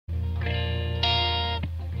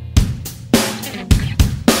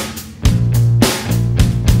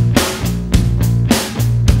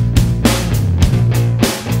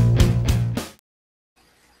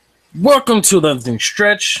Welcome to the Thing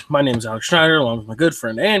Stretch. My name is Alex Schneider, along with my good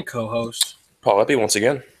friend and co-host Paul Eppy once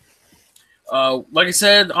again. Like I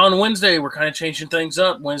said, on Wednesday we're kind of changing things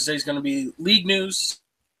up. Wednesday's going to be league news.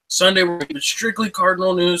 Sunday we're going to keep it strictly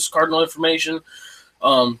Cardinal news, Cardinal information.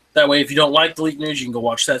 That way, if you don't like the league news, you can go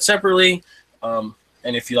watch that separately.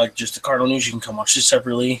 And if you like just the Cardinal news, you can come watch this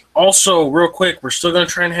separately. Also, real quick, we're still going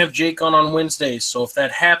to try and have Jake on Wednesdays. So if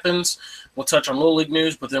that happens, we'll touch on Little League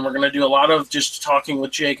news, but then we're going to do a lot of just talking with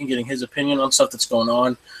Jake and getting his opinion on stuff that's going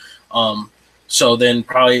on. So then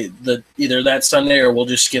probably either that Sunday or we'll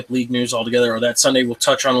just skip league news altogether, or that Sunday we'll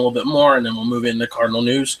touch on a little bit more, and then we'll move into Cardinal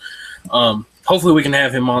news. Hopefully we can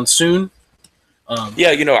have him on soon.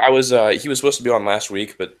 I was he was supposed to be on last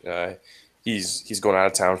week, but he's going out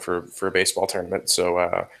of town for a baseball tournament.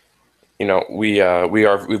 So we've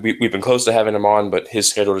been close to having him on, but his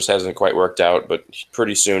schedule just hasn't quite worked out. But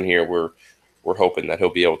pretty soon here, we're hoping that he'll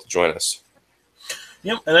be able to join us.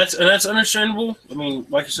 Yep, and that's understandable. I mean,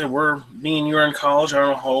 like I said, me and you are in college. I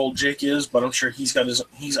don't know how old Jake is, but I'm sure he's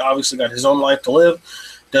obviously got his own life to live.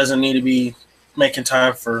 Doesn't need to be making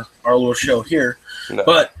time for our little show here. No.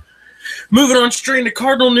 But moving on straight into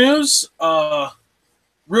Cardinal news,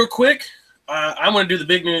 real quick. I'm going to do the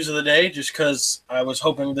big news of the day just because I was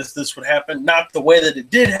hoping this would happen. Not the way that it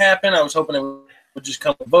did happen. I was hoping it would just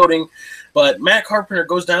come to voting. But Matt Carpenter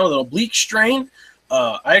goes down with an oblique strain.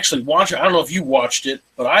 I actually watched it. I don't know if you watched it,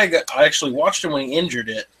 but I actually watched him when he injured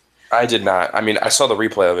it. I did not. I mean, I saw the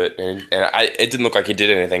replay of it, and it didn't look like he did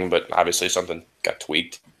anything, but obviously something got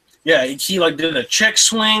tweaked. Yeah, he did a check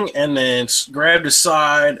swing and then grabbed his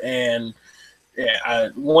side and I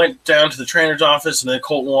went down to the trainer's office, and then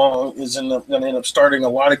Colt Wong is going to end up starting a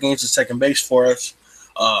lot of games at second base for us,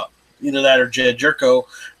 either that or Jed Jerko.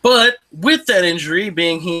 But with that injury,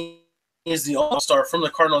 being he is the all-star from the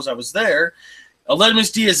Cardinals that was there,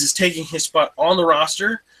 Aledmus Diaz is taking his spot on the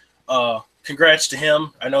roster. Congrats to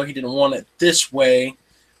him. I know he didn't want it this way,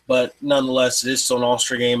 but nonetheless, it is still an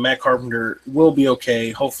all-star game. Matt Carpenter will be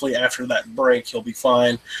okay. Hopefully after that break, he'll be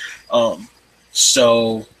fine.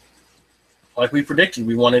 So like we predicted,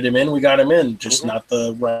 we wanted him in, we got him in, just not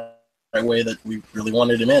the right way that we really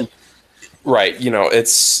wanted him in. Right.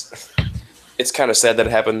 It's kind of sad that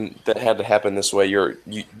it happened. That had to happen this way.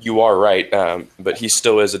 You are right, but he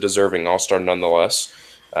still is a deserving all-star nonetheless.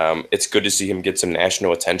 It's good to see him get some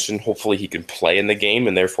national attention. Hopefully, he can play in the game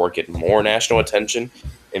and therefore get more national attention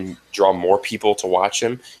and draw more people to watch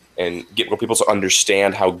him and get more people to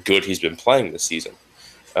understand how good he's been playing this season.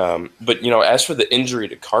 But as for the injury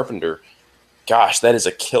to Carpenter, gosh, that is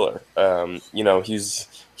a killer. He's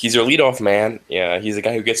their leadoff man. Yeah, he's the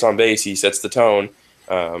guy who gets on base. He sets the tone.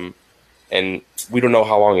 And we don't know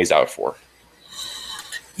how long he's out for.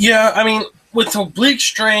 Yeah, I mean, with oblique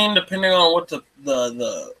strain, depending on what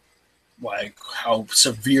how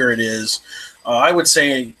severe it is, I would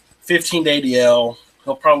say 15-day DL.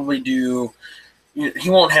 He'll probably do. He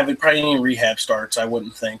won't have probably any rehab starts, I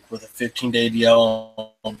wouldn't think, with a 15-day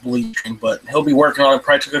DL oblique strain, but he'll be working on it.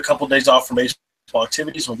 Probably took a couple of days off from baseball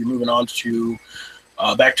activities. We'll be moving on to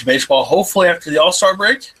back to baseball, hopefully after the All-Star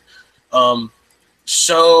break. I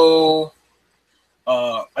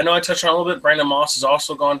know I touched on it a little bit. Brandon Moss has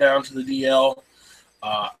also gone down to the DL.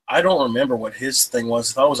 I don't remember what his thing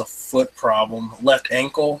was. I thought it was a foot problem. Left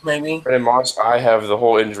ankle, maybe? Brandon Moss, I have the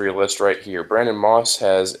whole injury list right here. Brandon Moss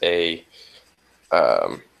has a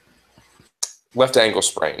left ankle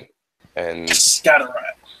sprain. And got it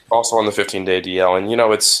right. Also on the 15-day DL.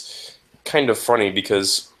 And, it's kind of funny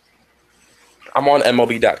because I'm on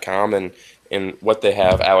MLB.com and what they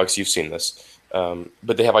have, Alex, you've seen this.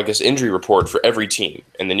 But they have like this injury report for every team,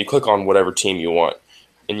 and then you click on whatever team you want,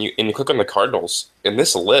 and you click on the Cardinals, and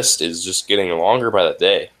this list is just getting longer by the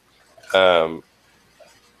day.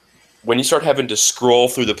 When you start having to scroll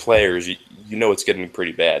through the players, you know it's getting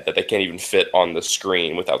pretty bad that they can't even fit on the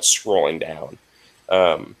screen without scrolling down.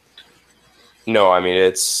 No, I mean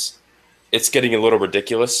it's getting a little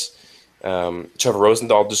ridiculous. Trevor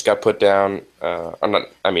Rosendahl just got put down.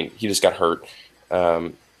 He just got hurt.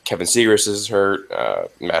 Kevin Segras is hurt.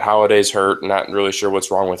 Matt Holliday's hurt. Not really sure what's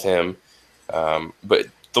wrong with him. But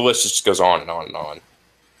the list just goes on and on and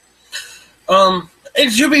on. It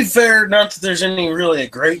should be fair, not that there's any really a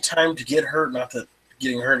great time to get hurt, not that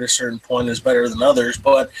getting hurt at a certain point is better than others,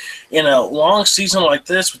 but in a long season like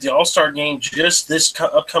this with the All-Star game just this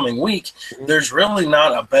upcoming week, there's really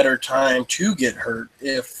not a better time to get hurt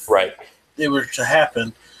if it were to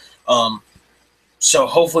happen. So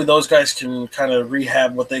hopefully those guys can kind of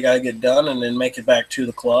rehab what they got to get done and then make it back to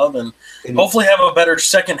the club and hopefully have a better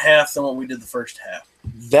second half than what we did the first half.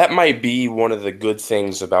 That might be one of the good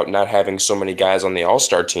things about not having so many guys on the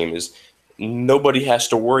All-Star team is nobody has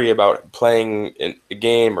to worry about playing in a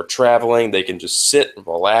game or traveling. They can just sit,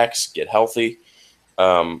 relax, get healthy.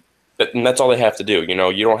 And that's all they have to do. You know,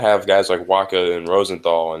 you don't have guys like Waka and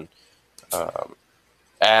Rosenthal and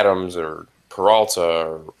Adams or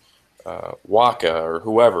Peralta or Waka or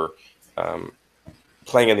whoever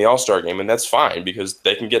playing in the All-Star game, and that's fine because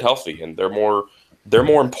they can get healthy and they're more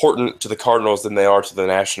important to the Cardinals than they are to the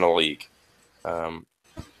National League.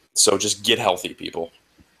 So just get healthy, people.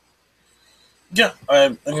 Yeah,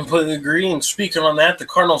 I completely agree. And speaking on that, the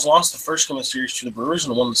Cardinals lost the first game of the series to the Brewers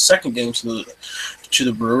and won the second game to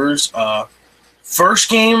the Brewers. First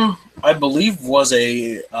game, I believe, was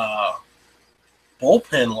a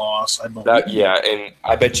bullpen loss. I believe. Yeah, and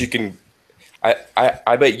I bet you can.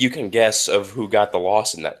 I bet you can guess of who got the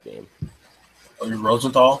loss in that game.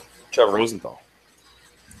 Rosenthal. Trevor Rosenthal.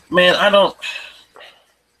 Man, I don't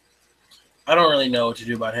really know what to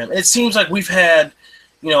do about him. It seems like we had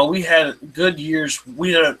good years.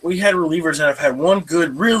 We had relievers that have had one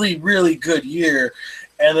good, really, really good year,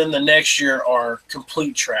 and then the next year are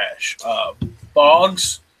complete trash.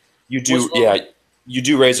 Boggs. You do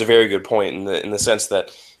raise a very good point in the sense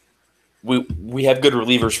that we have good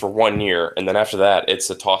relievers for 1 year, and then after that, it's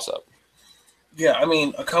a toss-up. Yeah, I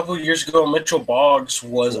mean, a couple of years ago, Mitchell Boggs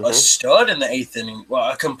was a stud in the 8th inning,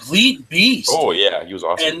 a complete beast. Oh yeah, he was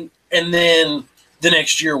awesome. And then the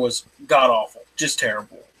next year was god awful, just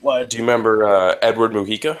terrible. Like, do you remember Edward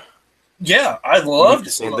Mujica? Yeah, I loved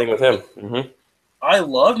the same thing with him. Mm-hmm. I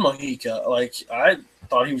loved Mujica. Like, I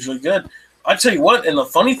thought he was really good. I tell you what, and the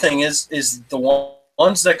funny thing is the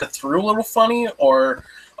ones that could throw a little funny or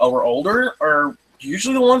were older are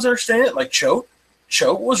usually the ones that are staying. Like Choate.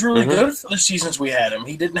 Choate was really good for the seasons we had him.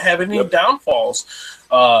 He didn't have any downfalls.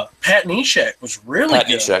 Pat Neshek was really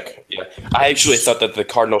good. Neshek, yeah. I actually thought that the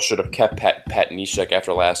Cardinals should have kept Pat Neshek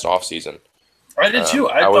after last offseason. I did too.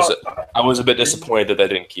 I was a bit disappointed that they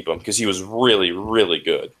didn't keep him because he was really, really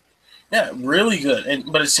good. Yeah, really good.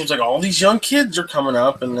 But it seems like all these young kids are coming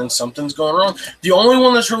up, and then something's going wrong. The only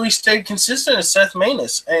one that's really stayed consistent is Seth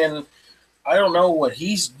Maness, and I don't know what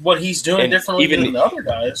he's doing differently than the other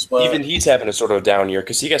guys. But even he's having a sort of down year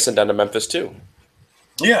because he got sent down to Memphis too.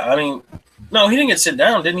 Yeah, I mean, no, he didn't get sent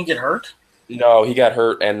down. Didn't he get hurt? No, he got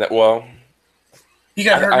hurt, and he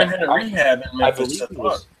got hurt and had a rehab in Memphis.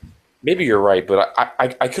 Maybe you're right, but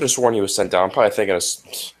I could have sworn he was sent down. I'm probably thinking of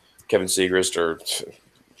Kevin Segrist or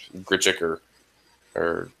Grichuk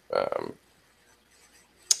or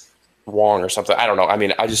Wong or something. I don't know. I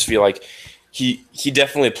mean, I just feel like he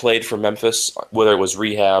definitely played for Memphis, whether it was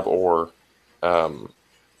rehab or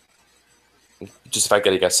just the fact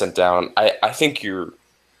that he got sent down. I think you're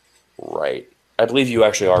right. I believe you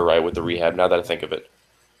actually are right with the rehab. Now that I think of it.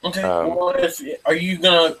 Okay. Well, are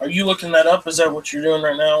you looking that up? Is that what you're doing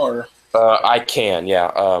right now, or? I can. Yeah.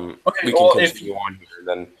 Okay. We can continue on here.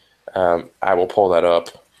 Then I will pull that up.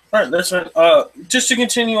 All right. That's right. Just to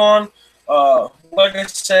continue on, like I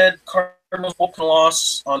said, Cardinals bullpen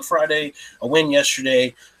loss on Friday, a win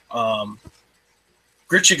yesterday.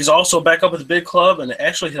 Grichuk is also back up with the big club and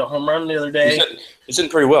actually hit a home run the other day. He's hitting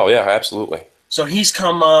pretty well. Yeah, absolutely. So he's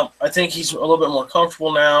come up. I think he's a little bit more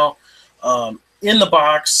comfortable now. In the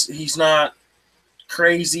box, he's not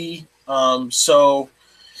crazy. So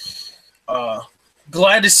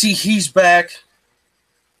glad to see he's back.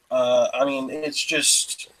 I mean, it's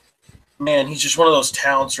just, man, he's just one of those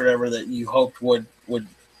talents or whatever that you hoped would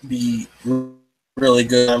be really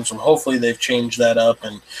good. So hopefully they've changed that up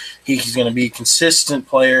and he's going to be a consistent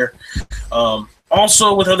player.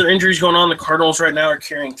 Also, with other injuries going on, the Cardinals right now are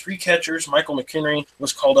carrying 3 catchers. Michael McHenry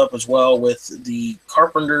was called up as well with the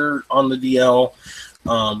Carpenter on the DL.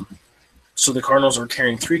 So the Cardinals are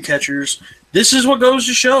carrying 3 catchers. This is what goes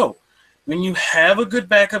to show. When you have a good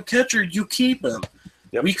backup catcher, you keep him.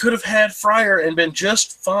 Yep. We could have had Fryer and been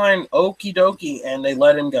just fine, okie dokie, and they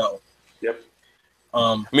let him go. Yep.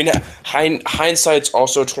 I mean, hindsight's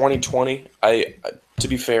also 20/20. To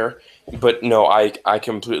be fair, but no, I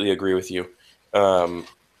completely agree with you.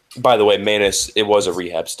 By the way, Maness, it was a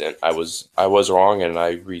rehab stint. I was wrong, and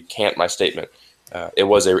I recant my statement. He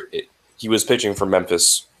was pitching for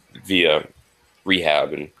Memphis via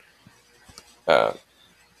rehab,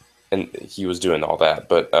 and he was doing all that.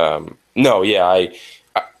 But no, yeah,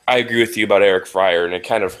 I agree with you about Eric Fryer, and it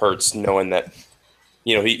kind of hurts knowing that,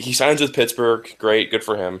 you know, he signs with Pittsburgh, great, good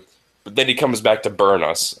for him, but then he comes back to burn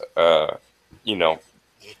us, you know,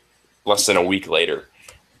 less than a week later.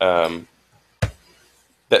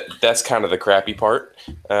 That's kind of the crappy part.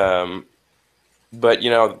 But, you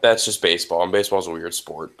know, that's just baseball, and baseball's a weird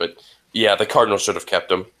sport. But, yeah, the Cardinals should have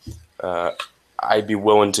kept him. I'd be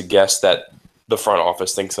willing to guess that the front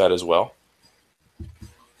office thinks that as well.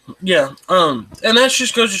 Yeah. And that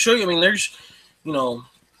just goes to show you. I mean, there's, you know,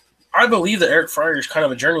 I believe that Eric Fryer is kind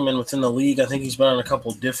of a journeyman within the league. I think he's been on a couple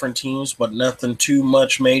different teams, but nothing too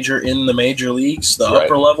much major in the major leagues, the Right.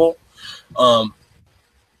 upper level. Um,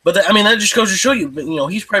 but I mean, that just goes to show you. You know,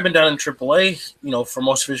 he's probably been down in AAA, for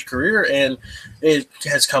most of his career, and it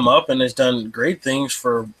has come up and has done great things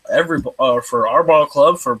for for our ball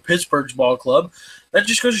club, for Pittsburgh's ball club. That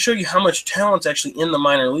just goes to show you how much talent's actually in the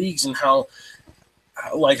minor leagues and how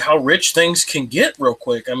rich things can get real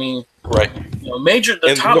quick. I mean, Right. the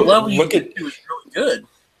And top level you look at get to is really good.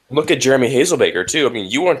 look at Jeremy Hazelbaker too. I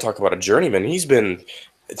mean, you want to talk about a journeyman? He's been,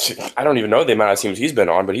 I don't even know the amount of teams he's been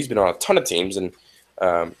on, but he's been on a ton of teams, and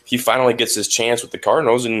he finally gets his chance with the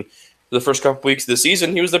Cardinals. And for the first couple weeks of the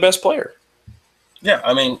season, he was the best player. Yeah,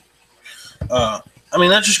 that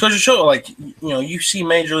just goes to show, like, you see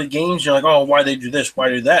major league games, you're like, oh, why they do this, why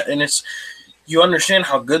do that, and you understand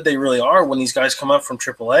how good they really are when these guys come up from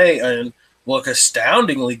AAA and look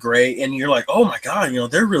astoundingly great, and you're like, oh my god,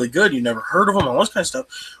 they're really good. You never heard of them, all this kind of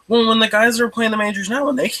stuff. Well, when the guys that are playing the majors now,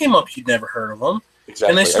 when they came up, you'd never heard of them, Exactly.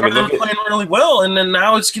 and they started playing really well, and then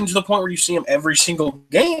now it's getting to the point where you see them every single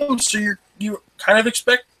game, so you kind of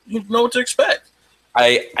know what to expect.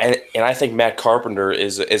 I think Matt Carpenter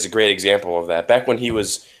is a great example of that. Back when he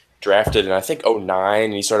was drafted in, I think, 2009,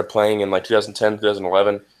 and he started playing in like 2010,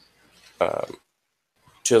 2011,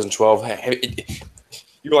 2012.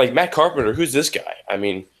 You were like, Matt Carpenter, who's this guy? I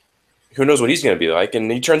mean, who knows what he's going to be like?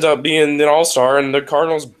 And he turns out being an all-star and the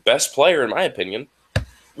Cardinals' best player, in my opinion.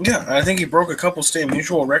 Yeah, I think he broke a couple state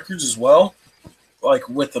mutual records as well, like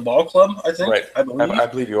with the ball club, I think. Right. I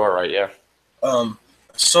believe you are right, yeah.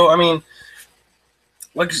 So, I mean,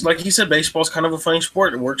 like he said, baseball's kind of a funny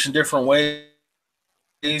sport. It works in different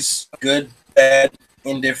ways, good, bad,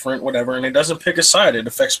 indifferent, whatever, and it doesn't pick a side. It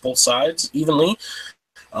affects both sides evenly.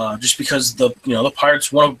 Just because the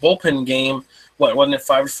Pirates won a bullpen game, what wasn't it,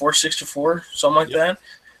 5-4, 6-4, something like that,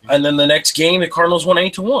 and then the next game the Cardinals won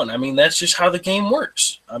 8-1. I mean, that's just how the game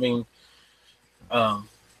works. I mean, I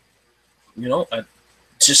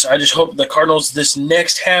just hope the Cardinals this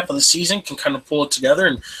next half of the season can kind of pull it together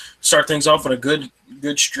and start things off with a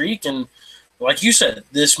good streak. And like you said,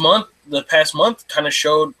 the past month kind of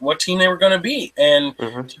showed what team they were going to be. And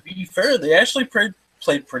to be fair, they actually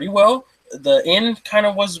played pretty well. The end kind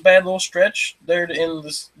of was a bad little stretch there to end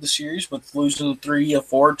the series with losing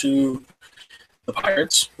 3-4 to the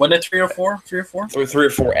Pirates. Wasn't it 3-4? 3-4?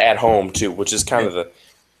 3-4 at home too, which is kind of the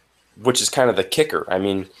kicker. I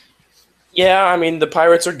mean, the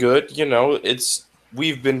Pirates are good.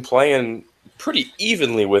 We've been playing pretty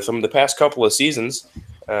evenly with them the past couple of seasons,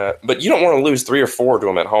 but you don't want to lose 3 or 4 to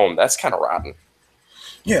them at home. That's kind of rotten.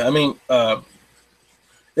 Yeah, I mean,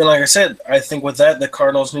 and like I said, I think with that, the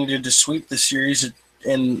Cardinals needed to sweep the series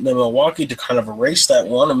in the Milwaukee to kind of erase that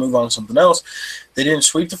one and move on to something else. They didn't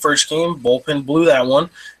sweep the first game. Bullpen blew that one.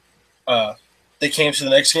 They came to the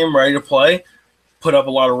next game ready to play, put up a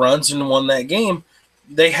lot of runs, and won that game.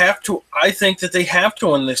 They have to. I think that they have to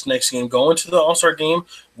win this next game. Go into the All-Star game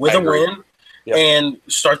with a win, and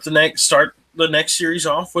start the next series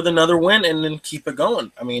off with another win, and then keep it going.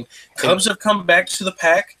 I mean, Cubs have come back to the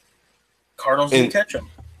pack. Cardinals didn't catch them.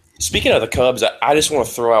 Speaking of the Cubs, I just want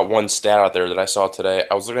to throw out one stat out there that I saw today.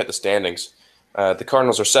 I was looking at the standings. The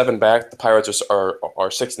Cardinals are 7 back. The Pirates are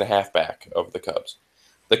 6.5 back of the Cubs.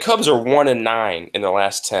 The Cubs are 1-9 in the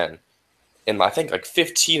last 10, and I think like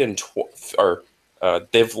 15 and 12, or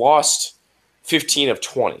they've lost 15 of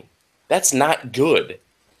 20. That's not good.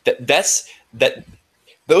 Those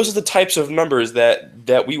are the types of numbers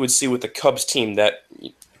that we would see with the Cubs team that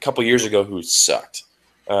a couple years ago who sucked.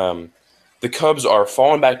 The Cubs are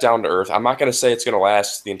falling back down to earth. I'm not going to say it's going to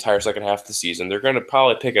last the entire second half of the season. They're going to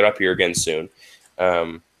probably pick it up here again soon.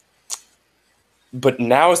 But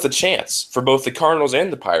now is the chance for both the Cardinals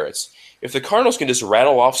and the Pirates. If the Cardinals can just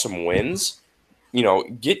rattle off some wins,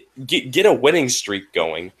 get a winning streak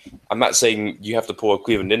going. I'm not saying you have to pull a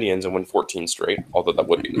Cleveland Indians and win 14 straight, although that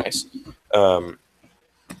would be nice.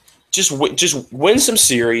 Just win some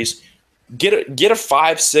series, get a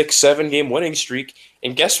 5, 6, 7 game winning streak,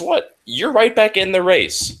 and guess what? You're right back in the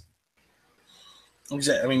race.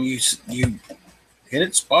 Exactly. I mean, you hit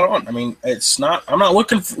it spot on. I mean, it's not. I'm not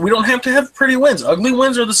looking. We don't have to have pretty wins. Ugly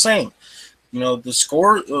wins are the same. The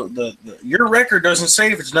score. Your record doesn't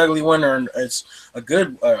say if it's an ugly win or it's a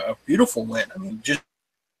beautiful win. I mean, just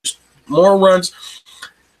more runs.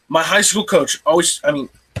 My high school coach always. I mean,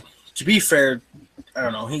 to be fair, I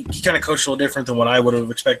don't know. He kind of coached a little different than what I would have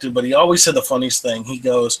expected, but he always said the funniest thing. He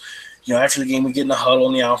goes, after the game, we get in the huddle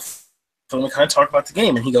in the outfield, and we kind of talk about the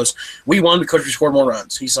game, and he goes, "We won because we scored more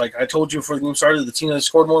runs." He's like, "I told you before the game started, the team that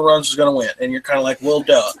scored more runs was going to win," and you're kind of like, "Well,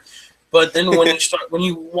 duh." But then when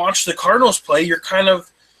you watch the Cardinals play, you kind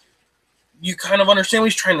of understand what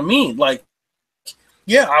he's trying to mean. Like,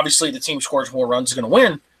 yeah, obviously the team scores more runs is going to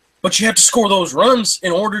win, but you have to score those runs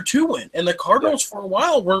in order to win. And the Cardinals for a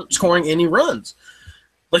while weren't scoring any runs.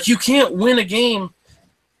 Like, you can't win a game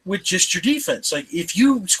with just your defense. Like, if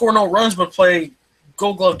you score no runs but play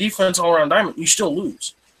Gold Glove defense all around diamond, you still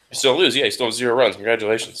lose. You still lose, yeah. You still have 0 runs.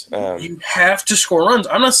 Congratulations. You have to score runs.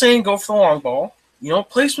 I'm not saying go for the long ball.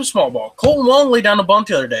 Play some small ball. Colton Wong laid down a bunt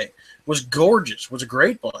the other day. Was gorgeous. Was a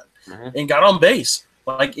great bunt. And got on base.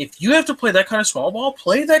 Like, if you have to play that kind of small ball,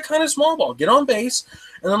 play that kind of small ball. Get on base,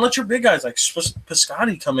 and then let your big guys like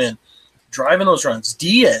Piscotty come in, drive in those runs.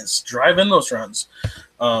 Diaz, drive in those runs.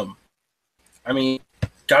 Got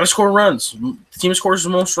to score runs. The team that scores the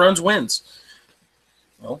most runs wins.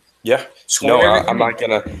 Yeah. No, I'm not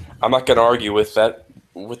gonna argue with that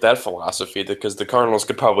philosophy, because the Cardinals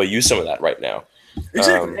could probably use some of that right now.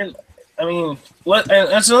 Exactly. And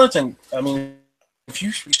that's another thing. If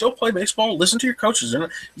you still play baseball, listen to your coaches. And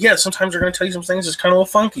yeah, sometimes they're going to tell you some things that's kind of a little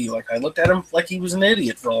funky. Like, I looked at him like he was an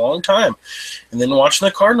idiot for a long time. And then watching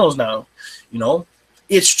the Cardinals now,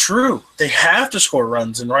 it's true. They have to score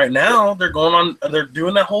runs. And right now they're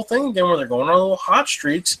doing that whole thing again where they're going on little hot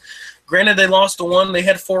streaks. Granted, they lost the one. They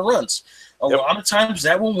had 4 runs. A lot of times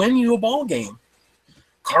that will win you a ball game.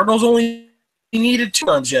 Cardinals only needed 2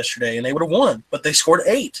 runs yesterday, and they would have won. But they scored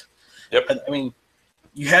 8. Yep.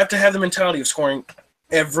 You have to have the mentality of scoring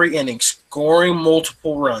every inning, scoring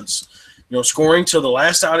multiple runs, scoring till the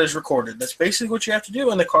last out is recorded. That's basically what you have to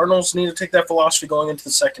do, and the Cardinals need to take that philosophy going into the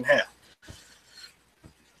second half.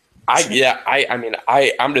 I'm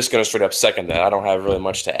just going to straight up second that. I don't have really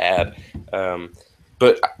much to add.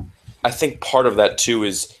 But I think part of that, too,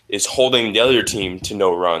 is holding the other team to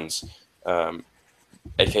no runs,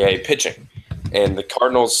 a.k.a. pitching. And the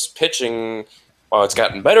Cardinals' pitching, while it's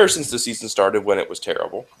gotten better since the season started when it was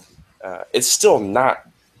terrible, it's still not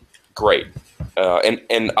great.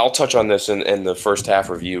 And I'll touch on this in the first half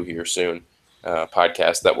review here soon,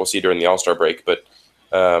 podcast that we'll see during the All-Star break. But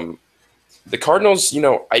the Cardinals,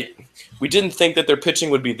 we didn't think that their pitching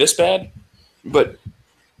would be this bad, but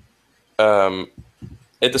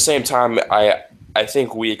at the same time, I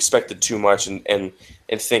think we expected too much and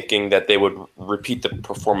thinking that they would repeat the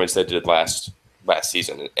performance they did last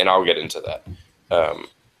season, and I'll get into that.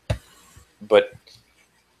 But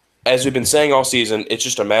as we've been saying all season, it's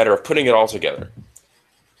just a matter of putting it all together.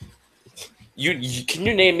 Can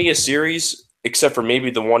you name me a series, except for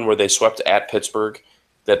maybe the one where they swept at Pittsburgh,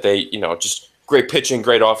 that they, just great pitching,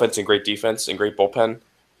 great offense, and great defense, and great bullpen?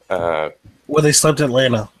 Well, they swept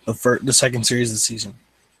Atlanta the second series of the season.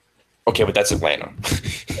 Okay, but that's Atlanta.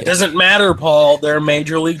 It doesn't matter, Paul. They're a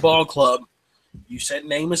major league ball club. You said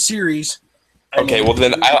name a series. Okay, well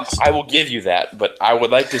then I will give you that, but I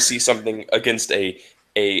would like to see something against a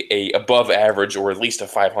above average or at least a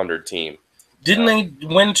 500 team. Didn't they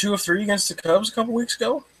win 2 of 3 against the Cubs a couple weeks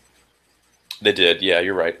ago? They did, yeah,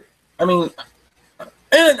 you're right.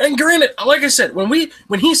 And granted, like I said, when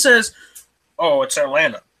he says, "Oh, it's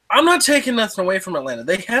Atlanta," I'm not taking nothing away from Atlanta.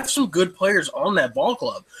 They have some good players on that ball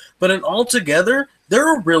club, but altogether,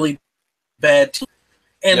 they're a really bad team.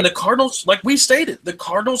 And the Cardinals, like we stated, the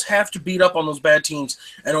Cardinals have to beat up on those bad teams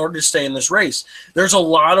in order to stay in this race. There's a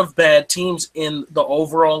lot of bad teams in the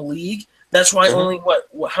overall league. That's why only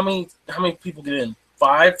how many people get in?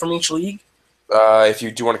 5 from each league? If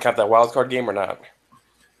you do want to count that wild card game or not?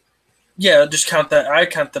 Yeah, just count that. I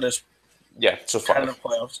count that as so 5. Kind of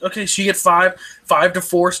playoffs. Okay, so you get 5 to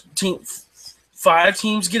 4 teams. 5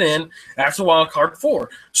 teams get in after wild card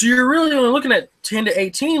 4. So you're really only looking at 10 to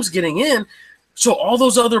 8 teams getting in. So all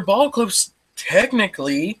those other ball clubs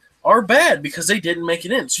technically are bad because they didn't make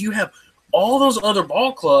it in. So you have all those other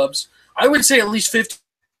ball clubs. I would say at least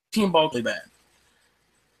 15 ball clubs bad.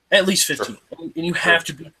 At least 15, and you have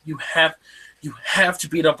to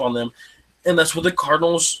beat up on them, and that's what the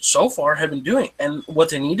Cardinals so far have been doing. And what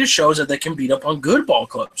they need to show is that they can beat up on good ball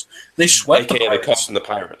clubs. They swept the Cubs and the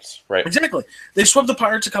Pirates, right? Exactly. They swept the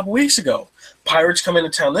Pirates a couple weeks ago. Pirates come into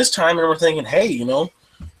town this time, and we're thinking, hey,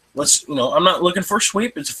 let's, I'm not looking for a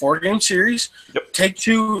sweep. It's a 4-game series. Yep. Take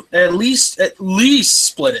 2, at least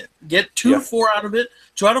split it. Get 2 out of it,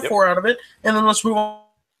 2 out of 4 out of it, and then let's move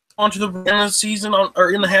on to the end of the season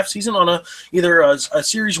or in the half season on either a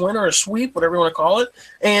series win or a sweep, whatever you want to call it,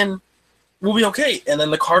 and we'll be okay. And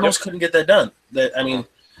then the Cardinals couldn't get that done.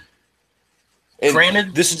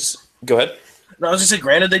 Granted, go ahead. No, I was going to say,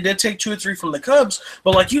 granted, they did take 2 or 3 from the Cubs,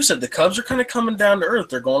 but like you said, the Cubs are kind of coming down to earth.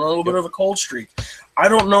 They're going on a little bit of a cold streak. I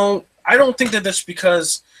don't know I don't think that that's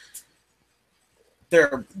because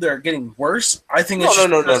they're getting worse. I think it's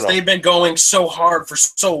because they've been going so hard for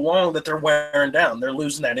so long that they're wearing down. They're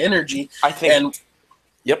losing that energy. I think. And,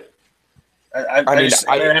 yep. I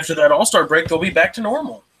mean, after that All-Star break, they'll be back to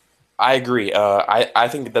normal. I agree. I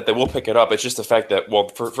think that they will pick it up. It's just the fact that, well,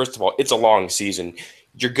 first of all, it's a long season.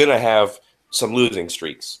 You're going to have some losing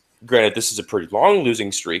streaks. Granted, this is a pretty long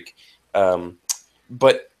losing streak,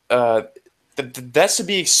 but that's to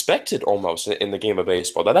be expected almost in the game of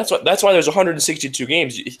baseball. That's why there's 162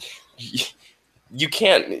 games. You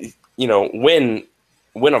can't, win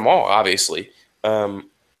them all, obviously. But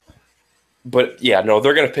yeah, no,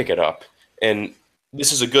 they're going to pick it up. And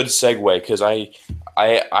this is a good segue because I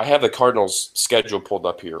have the Cardinals' schedule pulled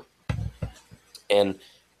up here, and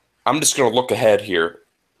I'm just going to look ahead here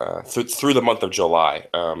through the month of July.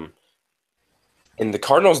 And the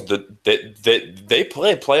Cardinals, they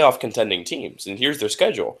play playoff contending teams, and here's their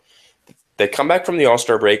schedule. They come back from the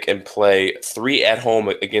All-Star break and play 3 at home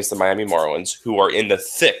against the Miami Marlins, who are in the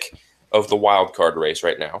thick of the wild card race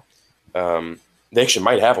right now. They actually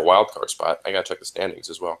might have a wild card spot. I got to check the standings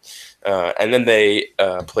as well. And then they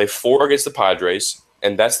play 4 against the Padres,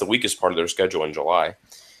 and that's the weakest part of their schedule in July,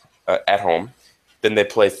 at home. Then they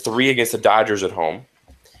play 3 against the Dodgers at home,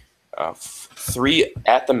 3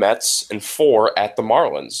 at the Mets, and 4 at the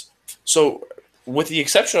Marlins. So with the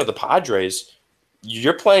exception of the Padres,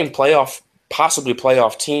 you're playing possibly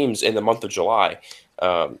playoff teams in the month of July.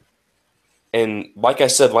 And like I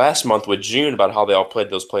said last month with June about how they all played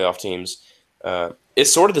those playoff teams,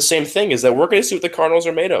 it's sort of the same thing, is that we're going to see what the Cardinals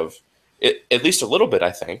are made of, at least a little bit,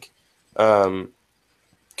 I think.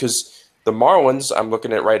 Because the Marlins, I'm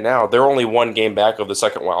looking at right now, they're only 1 game back of the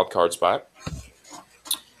second wild card spot.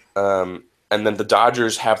 And then the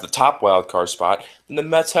Dodgers have the top wild card spot, and the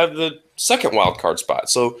Mets have the second wild card spot.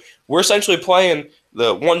 So we're essentially playing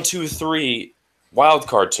the 1, 2, 3 wild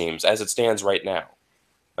card teams as it stands right now.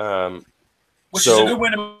 Which is a good way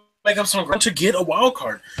to make up some ground to get a wild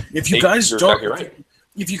card. If you guys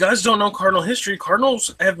don't know Cardinal history,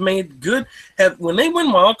 Cardinals have made good. When they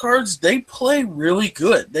win wild cards, they play really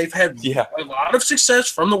good. They've had a lot of success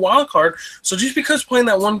from the wild card. So just because playing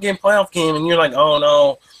that 1 game playoff game and you're like, oh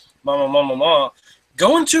no,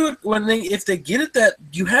 go into it if they get it, that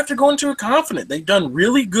you have to go into it confident. They've done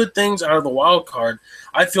really good things out of the wild card.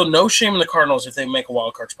 I feel no shame in the Cardinals if they make a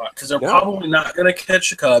wild card spot, because they're probably not going to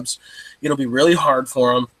catch the Cubs. It'll be really hard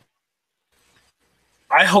for them.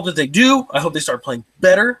 I hope that they do. I hope they start playing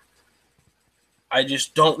better. I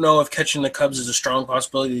just don't know if catching the Cubs is a strong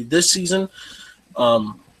possibility this season.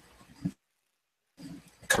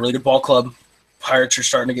 Related ball club. Pirates are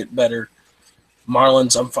starting to get better.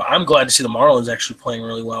 Marlins, I'm glad to see the Marlins actually playing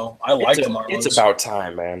really well. I like the Marlins. It's about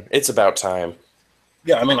time, man. It's about time.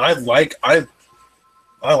 Yeah, I mean, I like the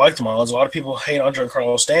Marlins. A lot of people hate on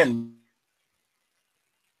Giancarlo Stanton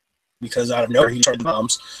because out of nowhere he started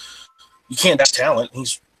bombs. You can't doubt talent.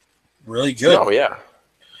 He's really good. Oh yeah.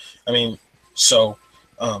 I mean, so,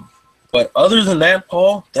 but other than that,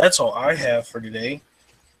 Paul, that's all I have for today.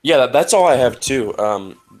 Yeah, that's all I have too.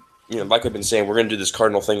 Like I've been saying, we're going to do this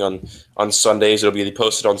Cardinal thing on Sundays. It'll be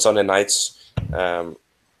posted on Sunday nights,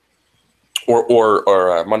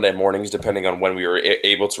 or Monday mornings, depending on when we are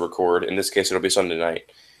able to record. In this case, it'll be Sunday night.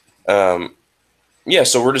 So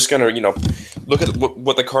we're just going to, look at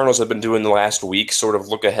what the Cardinals have been doing the last week, sort of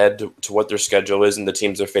look ahead to what their schedule is and the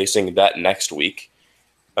teams they're facing that next week.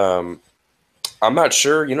 I'm not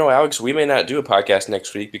sure, Alex, we may not do a podcast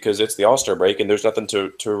next week because it's the All-Star break and there's nothing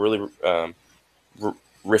to really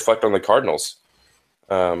reflect on the Cardinals.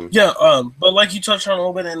 But like you touched on a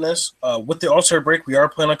little bit in this, with the All-Star break, we are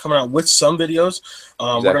planning on coming out with some videos.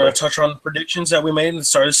 Exactly. We're going to touch on the predictions that we made at the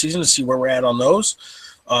start of the season to see where we're at on those.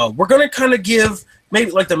 We're going to kind of give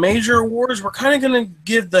maybe like the major awards. We're kind of going to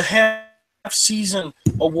give the half-season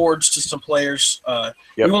awards to some players.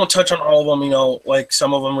 We won't touch on all of them, like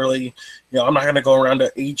some of them really, I'm not going to go around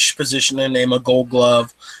to each position and name a Gold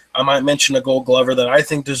Glove. I might mention a Gold Glover that I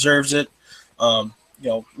think deserves it. Not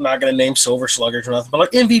going to name Silver Sluggers or nothing, but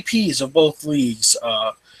like MVPs of both leagues,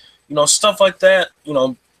 stuff like that.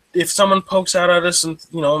 If someone pokes out at us and,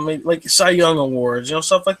 maybe like Cy Young Awards,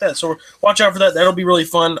 stuff like that. So watch out for that. That'll be really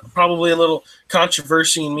fun. Probably a little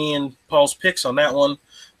controversy in me and Paul's picks on that one.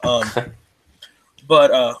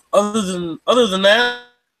 But other than that,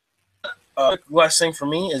 last thing for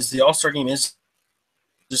me is the All-Star game is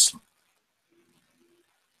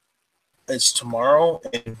it's tomorrow.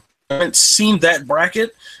 And I haven't seen that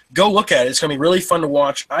bracket, go look at it. It's going to be really fun to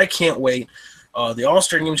watch. I can't wait. The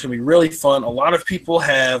All-Star game is going to be really fun. A lot of people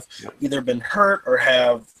have either been hurt or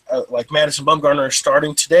have, like Madison Bumgarner is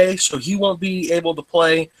starting today, so he won't be able to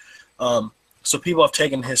play. So people have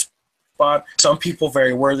taken his spot. Some people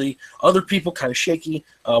very worthy. Other people kind of shaky.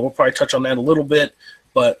 We'll probably touch on that a little bit.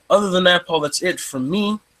 But other than that, Paul, that's it from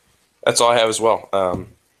me. That's all I have as well. For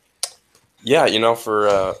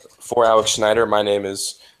Alex Schneider, my name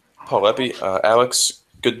is Paul Epi. Alex,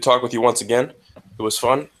 good to talk with you once again. It was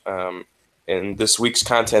fun. And this week's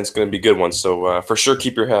content is going to be a good one. So for sure,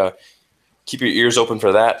 keep your ears open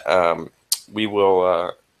for that. We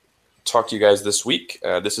will talk to you guys this week.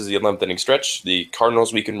 This is the 11th inning stretch, the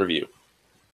Cardinals Week in Review.